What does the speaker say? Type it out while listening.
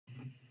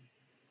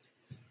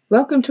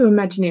Welcome to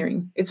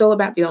Imagineering. It's all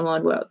about the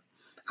online world.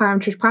 Hi,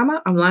 I'm Trish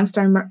Palmer. I'm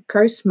Limestone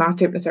Coast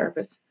Master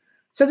Hypnotherapist.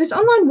 So this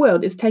online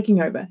world is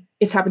taking over.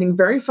 It's happening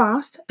very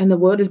fast and the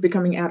world is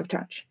becoming out of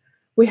touch.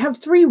 We have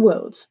three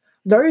worlds: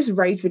 those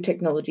raised with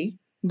technology,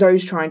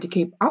 those trying to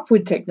keep up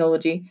with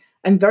technology,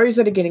 and those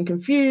that are getting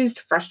confused,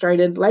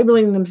 frustrated,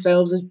 labeling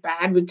themselves as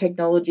bad with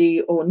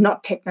technology or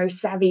not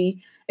techno-savvy.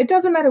 It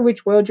doesn't matter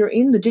which world you're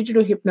in, the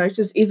digital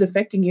hypnosis is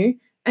affecting you,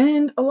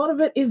 and a lot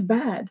of it is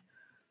bad.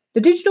 The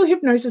digital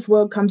hypnosis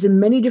world comes in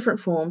many different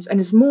forms and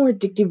is more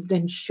addictive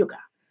than sugar.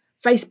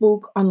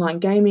 Facebook, online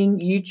gaming,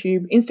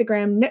 YouTube,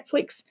 Instagram,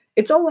 Netflix,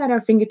 it's all at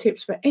our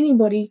fingertips for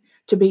anybody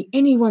to be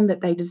anyone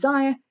that they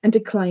desire and to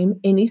claim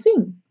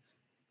anything.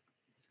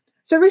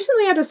 So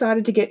recently I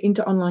decided to get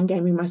into online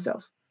gaming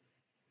myself.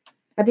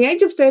 At the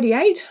age of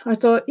 38, I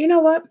thought, you know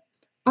what?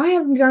 I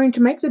am going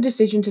to make the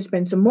decision to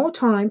spend some more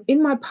time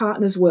in my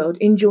partner's world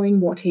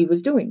enjoying what he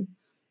was doing.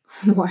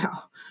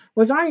 Wow,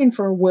 was I in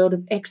for a world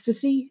of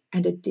ecstasy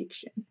and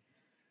addiction.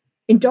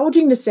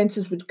 Indulging the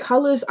senses with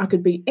colours, I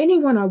could be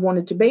anyone I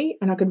wanted to be,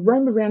 and I could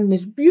roam around in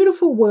this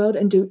beautiful world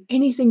and do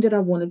anything that I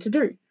wanted to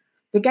do.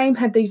 The game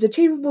had these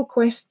achievable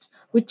quests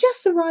with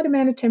just the right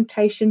amount of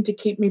temptation to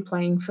keep me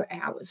playing for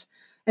hours.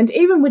 And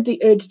even with the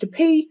urge to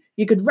pee,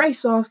 you could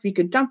race off, you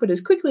could dump it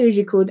as quickly as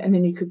you could, and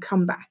then you could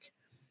come back.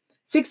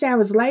 6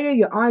 hours later,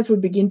 your eyes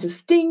would begin to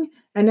sting,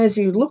 and as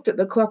you looked at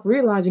the clock,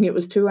 realizing it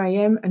was 2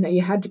 a.m. and that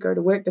you had to go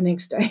to work the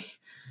next day,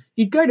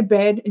 you'd go to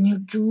bed and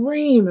you'd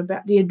dream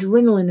about the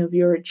adrenaline of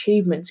your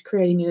achievements,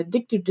 creating an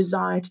addictive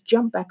desire to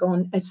jump back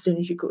on as soon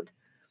as you could.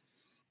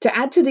 To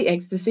add to the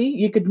ecstasy,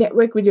 you could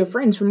network with your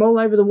friends from all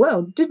over the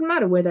world. Didn't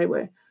matter where they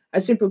were.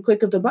 A simple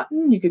click of the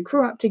button, you could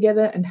crew up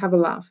together and have a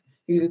laugh.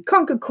 You could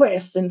conquer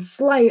quests and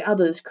slay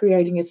others,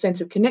 creating a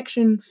sense of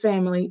connection,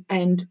 family,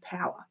 and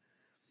power.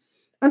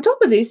 On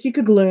top of this, you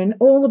could learn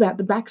all about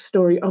the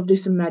backstory of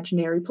this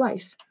imaginary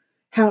place,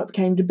 how it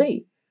came to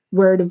be,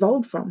 where it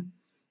evolved from.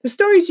 The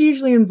stories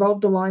usually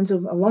involve the lines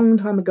of a long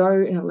time ago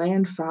in a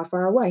land far,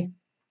 far away.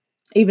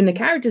 Even the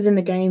characters in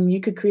the game you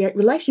could create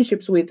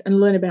relationships with and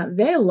learn about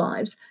their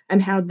lives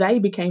and how they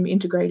became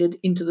integrated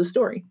into the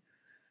story.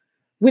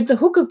 With the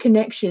hook of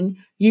connection,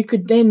 you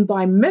could then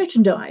buy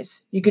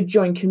merchandise. You could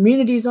join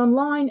communities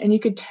online and you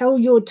could tell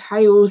your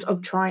tales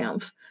of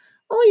triumph.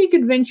 Or you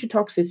could vent your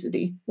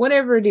toxicity,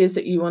 whatever it is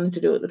that you wanted to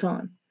do at the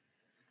time.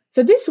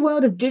 So this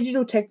world of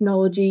digital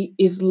technology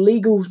is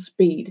legal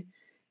speed,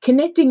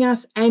 connecting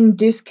us and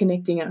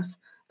disconnecting us,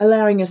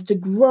 allowing us to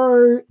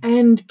grow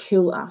and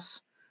kill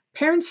us.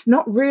 Parents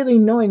not really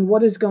knowing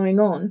what is going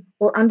on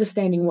or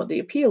understanding what the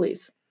appeal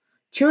is.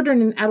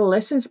 Children and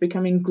adolescents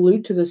becoming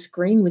glued to the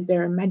screen with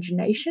their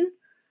imagination.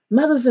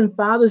 Mothers and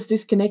fathers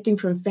disconnecting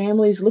from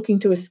families, looking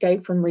to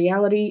escape from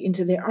reality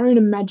into their own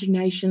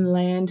imagination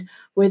land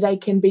where they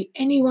can be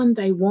anyone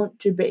they want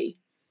to be.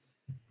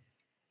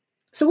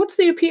 So what's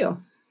the appeal?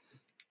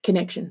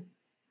 Connection.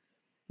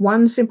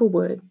 One simple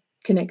word,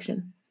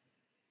 connection.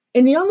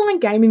 In the online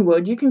gaming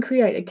world, you can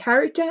create a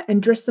character and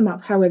dress them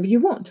up however you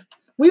want.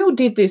 We all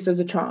did this as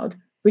a child.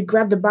 We'd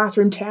grab the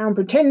bathroom towel and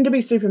pretend to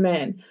be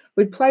Superman.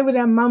 We'd play with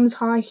our mum's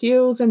high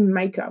heels and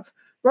makeup.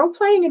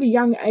 Role-playing at a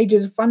young age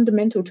is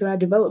fundamental to our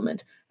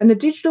development, and the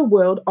digital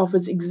world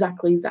offers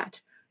exactly that.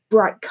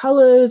 Bright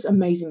colours,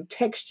 amazing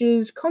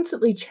textures,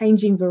 constantly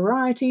changing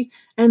variety,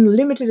 and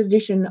limited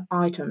edition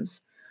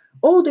items.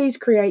 All these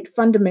create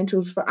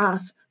fundamentals for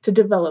us to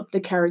develop the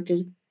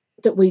characters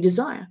that we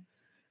desire.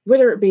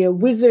 Whether it be a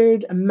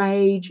wizard, a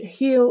mage, a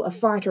heal, a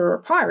fighter, or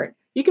a pirate,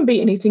 you can be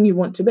anything you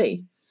want to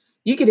be.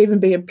 You could even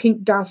be a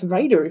pink Darth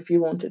Vader if you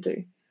wanted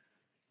to.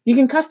 You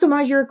can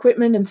customize your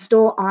equipment and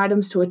store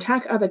items to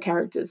attack other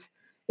characters.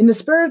 In the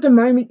spur of the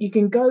moment, you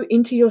can go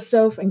into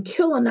yourself and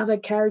kill another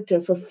character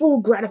for full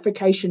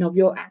gratification of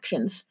your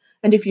actions.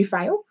 And if you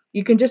fail,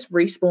 you can just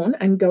respawn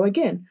and go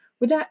again,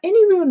 without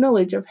any real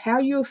knowledge of how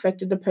you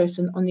affected the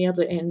person on the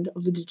other end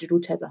of the digital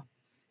tether.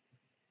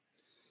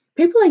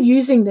 People are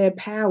using their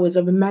powers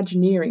of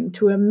Imagineering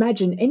to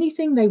imagine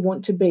anything they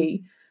want to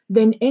be,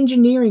 then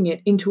engineering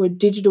it into a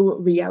digital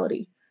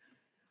reality.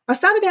 I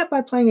started out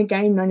by playing a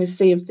game known as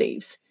Sea of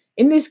Thieves.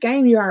 In this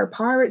game, you are a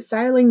pirate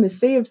sailing the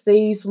Sea of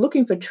Thieves,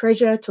 looking for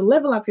treasure to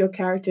level up your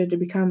character to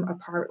become a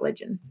pirate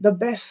legend, the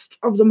best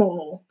of them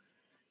all.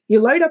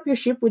 You load up your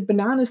ship with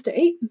bananas to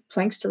eat,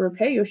 planks to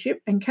repair your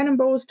ship, and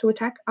cannonballs to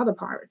attack other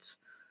pirates.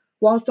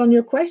 Whilst on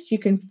your quest, you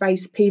can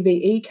face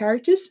PvE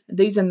characters.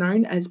 These are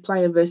known as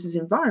player versus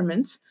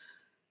environments.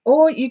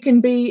 Or you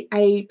can be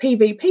a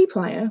PvP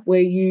player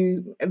where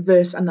you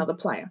verse another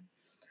player.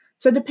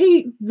 So the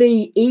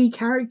PvE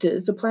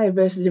characters, the player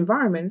versus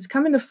environments,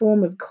 come in the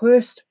form of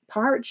cursed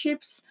pirate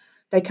ships.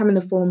 They come in the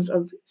forms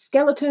of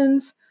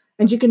skeletons,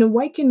 and you can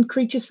awaken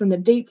creatures from the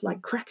deep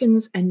like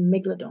krakens and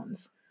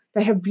megalodons.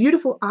 They have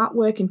beautiful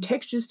artwork and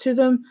textures to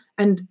them,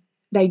 and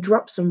they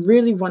drop some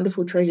really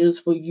wonderful treasures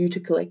for you to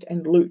collect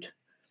and loot.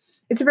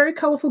 It's a very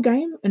colourful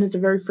game, and it's a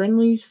very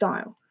friendly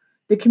style.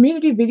 The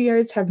community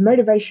videos have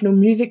motivational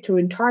music to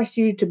entice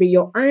you to be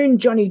your own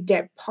Johnny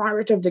Depp,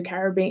 Pirate of the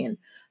Caribbean.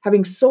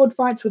 having sword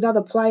fights with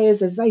other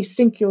players as they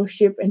sink your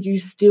ship and you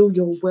steal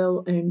your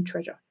well-earned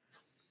treasure.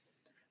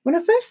 When I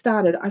first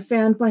started, I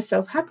found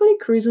myself happily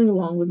cruising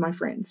along with my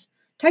friends,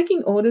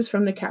 taking orders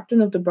from the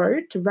captain of the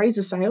boat to raise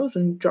the sails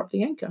and drop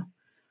the anchor.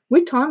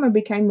 With time, I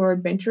became more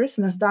adventurous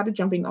and I started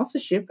jumping off the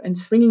ship and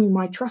swinging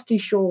my trusty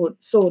sword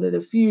at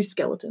a few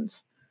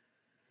skeletons.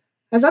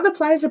 As other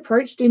players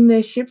approached in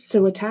their ships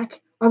to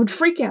attack, I would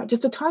freak out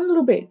just a tiny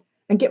little bit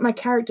and get my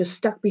character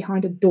stuck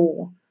behind a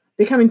door,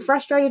 becoming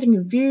frustrated and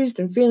confused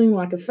and feeling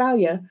like a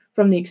failure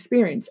from the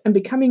experience and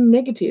becoming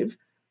negative.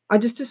 I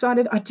just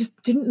decided I just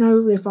didn't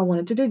know if I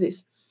wanted to do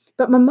this.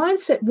 But my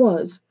mindset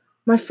was,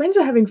 my friends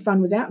are having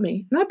fun without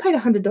me, and I paid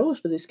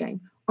 $100 for this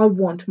game. I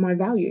want my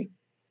value.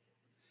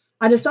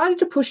 I decided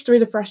to push through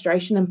the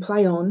frustration and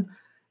play on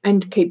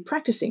and keep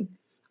practicing.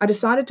 I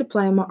decided to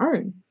play on my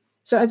own.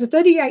 So as a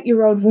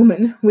 38-year-old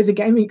woman with a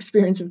gaming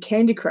experience of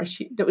Candy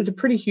Crush, that was a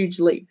pretty huge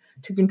leap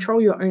to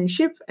control your own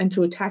ship and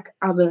to attack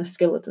other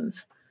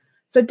skeletons.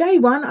 So day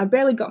one, I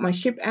barely got my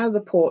ship out of the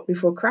port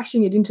before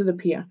crashing it into the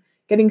pier,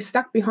 getting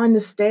stuck behind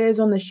the stairs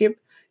on the ship,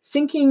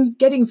 sinking,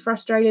 getting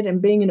frustrated,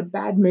 and being in a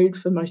bad mood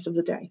for most of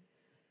the day.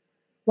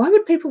 Why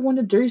would people want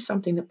to do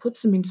something that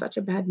puts them in such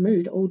a bad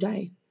mood all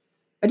day?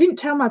 I didn't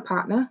tell my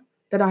partner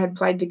that I had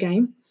played the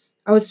game.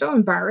 I was so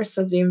embarrassed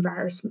of the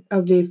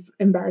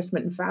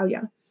embarrassment and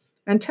failure,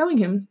 and telling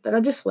him that I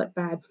just slept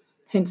bad,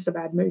 hence the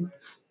bad mood.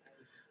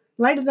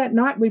 Later that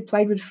night, we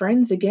played with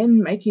friends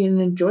again, making it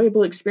an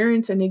enjoyable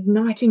experience and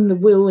igniting the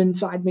will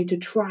inside me to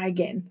try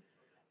again.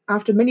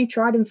 After many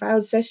tried and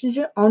failed sessions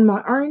on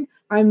my own,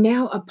 I am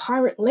now a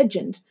pirate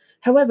legend.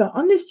 However,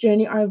 on this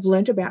journey, I have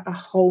learnt about a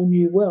whole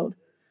new world.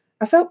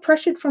 I felt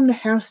pressured from the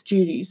house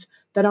duties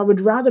that I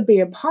would rather be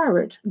a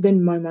pirate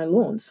than mow my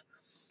lawns.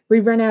 We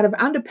ran out of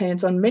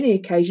underpants on many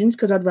occasions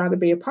because I'd rather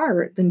be a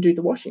pirate than do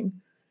the washing.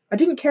 I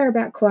didn't care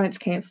about clients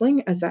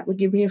cancelling, as that would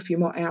give me a few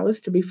more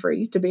hours to be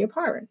free to be a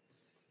pirate.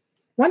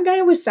 One day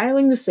I was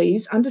sailing the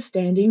seas,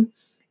 understanding,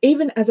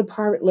 even as a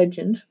pirate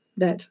legend,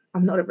 that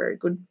I'm not a very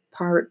good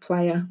pirate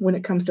player when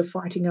it comes to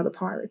fighting other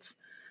pirates.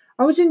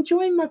 I was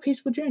enjoying my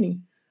peaceful journey.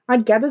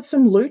 I'd gathered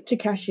some loot to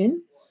cash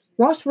in.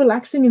 Whilst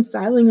relaxing and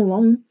sailing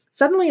along,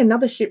 suddenly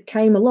another ship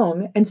came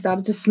along and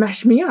started to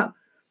smash me up,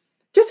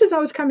 just as I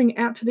was coming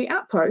out to the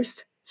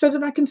outpost so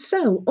that I can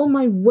sell all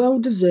my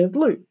well-deserved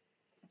loot.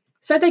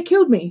 So they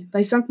killed me,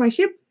 they sunk my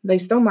ship, they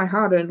stole my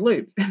hard-earned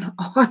loot, and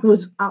I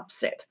was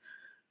upset.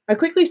 I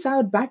quickly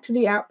sailed back to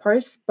the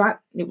outpost, but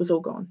it was all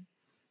gone.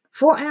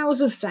 4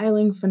 hours of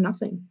sailing for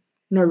nothing.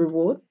 No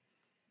reward,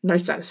 no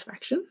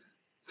satisfaction.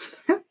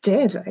 How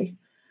dare they?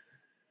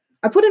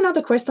 I put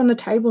another quest on the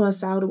table and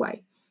sailed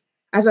away.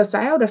 As I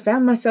sailed, I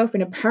found myself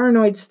in a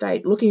paranoid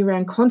state, looking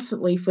around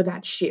constantly for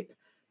that ship.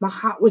 My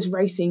heart was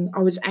racing, I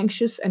was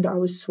anxious, and I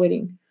was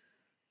sweating.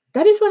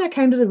 That is when I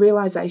came to the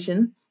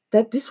realization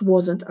that this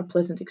wasn't a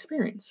pleasant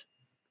experience.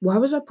 Why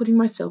was I putting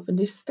myself in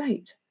this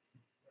state?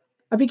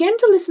 I began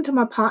to listen to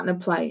my partner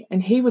play,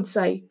 and he would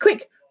say,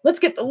 "Quick, let's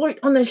get the loot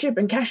on the ship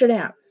and cash it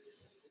out.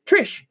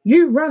 Trish,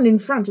 you run in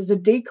front as a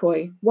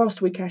decoy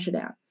whilst we cash it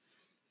out."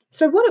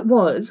 So what it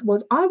was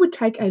I would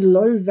take a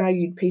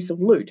low-valued piece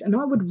of loot and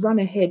I would run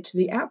ahead to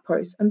the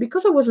outpost. And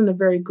because I wasn't a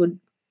very good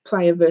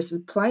player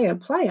versus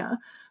player,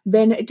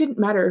 then it didn't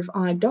matter if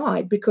I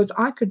died because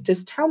I could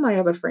just tell my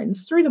other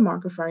friends through the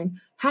microphone,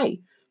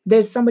 "Hey,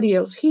 there's somebody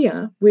else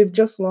here. We've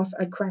just lost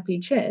a crappy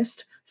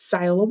chest.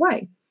 Sail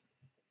away."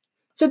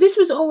 So this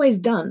was always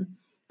done.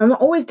 And I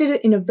always did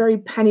it in a very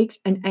panicked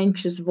and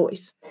anxious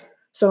voice.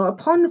 So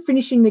upon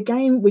finishing the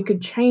game, we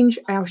could change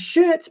our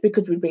shirts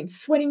because we'd been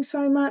sweating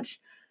so much.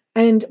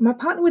 And my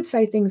partner would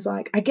say things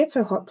like, "I get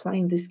so hot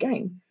playing this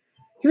game."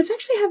 He was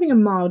actually having a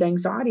mild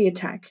anxiety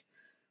attack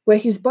where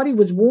his body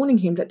was warning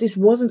him that this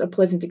wasn't a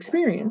pleasant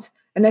experience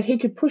and that he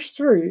could push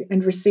through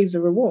and receive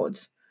the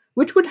rewards,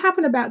 which would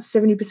happen about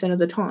 70% of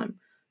the time.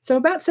 So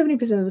about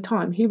 70% of the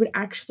time, he would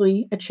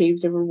actually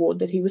achieve the reward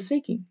that he was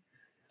seeking.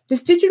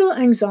 This digital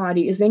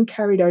anxiety is then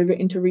carried over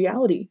into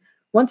reality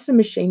once the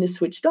machine is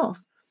switched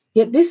off.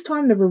 Yet this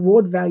time the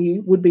reward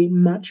value would be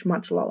much,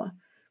 much lower.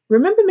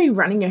 Remember me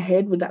running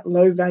ahead with that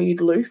low-valued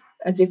loot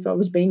as if I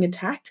was being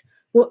attacked?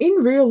 Well, in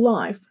real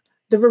life,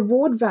 the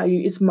reward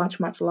value is much,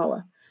 much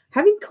lower.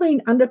 Having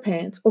clean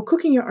underpants or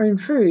cooking your own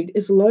food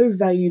is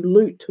low-valued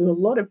loot to a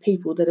lot of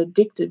people that are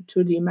addicted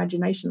to the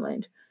imagination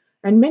land,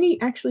 and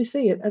many actually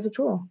see it as a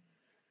chore.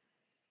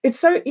 It's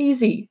so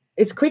easy.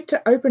 It's quick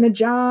to open a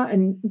jar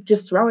and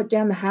just throw it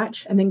down the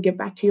hatch and then get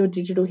back to your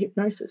digital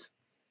hypnosis.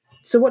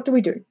 So what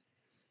do?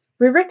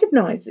 We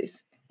recognize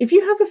this. If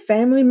you have a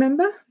family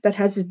member that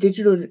has a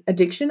digital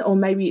addiction, or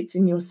maybe it's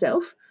in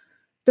yourself,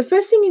 the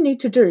first thing you need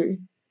to do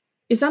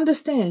is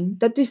understand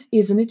that this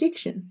is an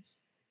addiction.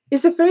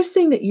 Is the first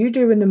thing that you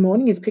do in the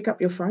morning is pick up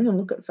your phone and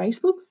look at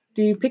Facebook?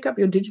 Do you pick up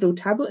your digital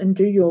tablet and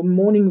do your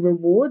morning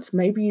rewards?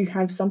 Maybe you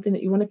have something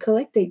that you want to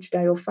collect each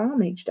day or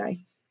farm each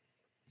day.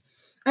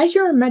 As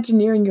you're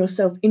imagineering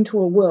yourself into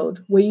a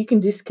world where you can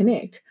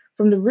disconnect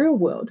from the real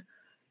world,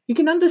 you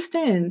can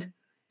understand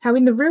how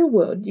in the real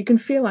world you can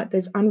feel like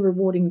there's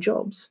unrewarding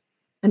jobs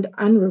and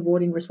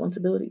unrewarding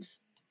responsibilities.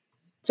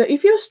 So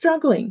if you're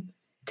struggling,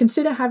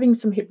 consider having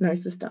some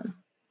hypnosis done.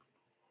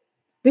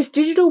 This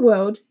digital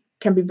world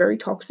can be very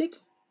toxic,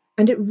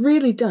 and it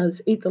really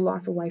does eat the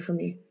life away from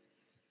you.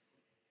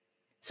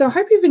 So I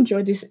hope you've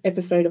enjoyed this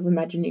episode of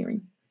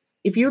Imagineering.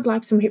 If you would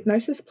like some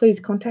hypnosis, please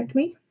contact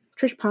me,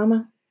 Trish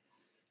Palmer,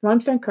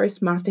 Limestone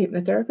Coast Master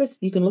Hypnotherapist.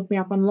 You can look me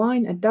up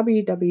online at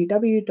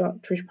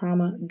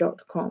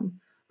www.trishpalmer.com.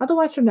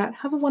 Otherwise, from that,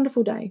 have a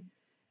wonderful day.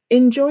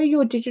 Enjoy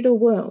your digital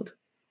world,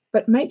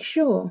 but make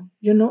sure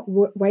you're not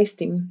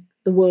wasting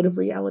the world of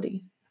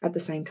reality at the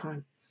same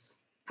time.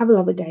 Have a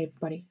lovely day,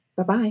 everybody.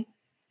 Bye-bye.